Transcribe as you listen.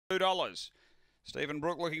$2. Stephen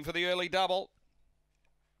Brook looking for the early double.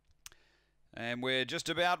 And we're just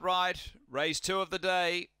about right. Race 2 of the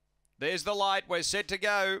day. There's the light. We're set to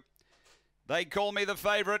go. They call me the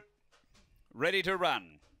favourite. Ready to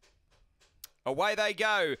run. Away they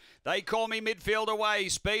go. They call me midfield away.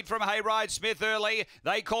 Speed from Hayride Smith early.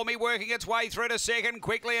 They call me working its way through to second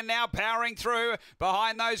quickly and now powering through.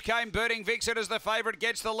 Behind those came Burning Vixen as the favourite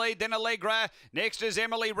gets the lead. Then Allegra. Next is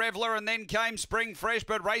Emily Reveller and then came Spring Fresh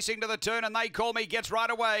but racing to the turn and They Call Me gets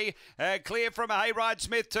right away. Clear from Hayride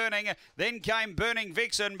Smith turning. Then came Burning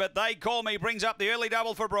Vixen but They Call Me brings up the early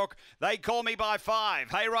double for Brook. They Call Me by 5.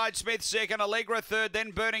 Hayride Smith second. Allegra third.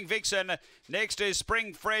 Then Burning Vixen. Next is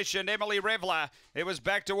Spring Fresh and Emily Reveller. It was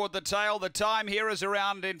back toward the tail. The time here is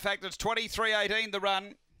around, in fact, it's 23.18 the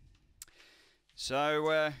run.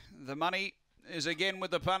 So the money is again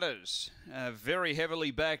with the punters. Very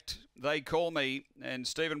heavily backed, They Call Me. And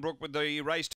Stephen Brook with the race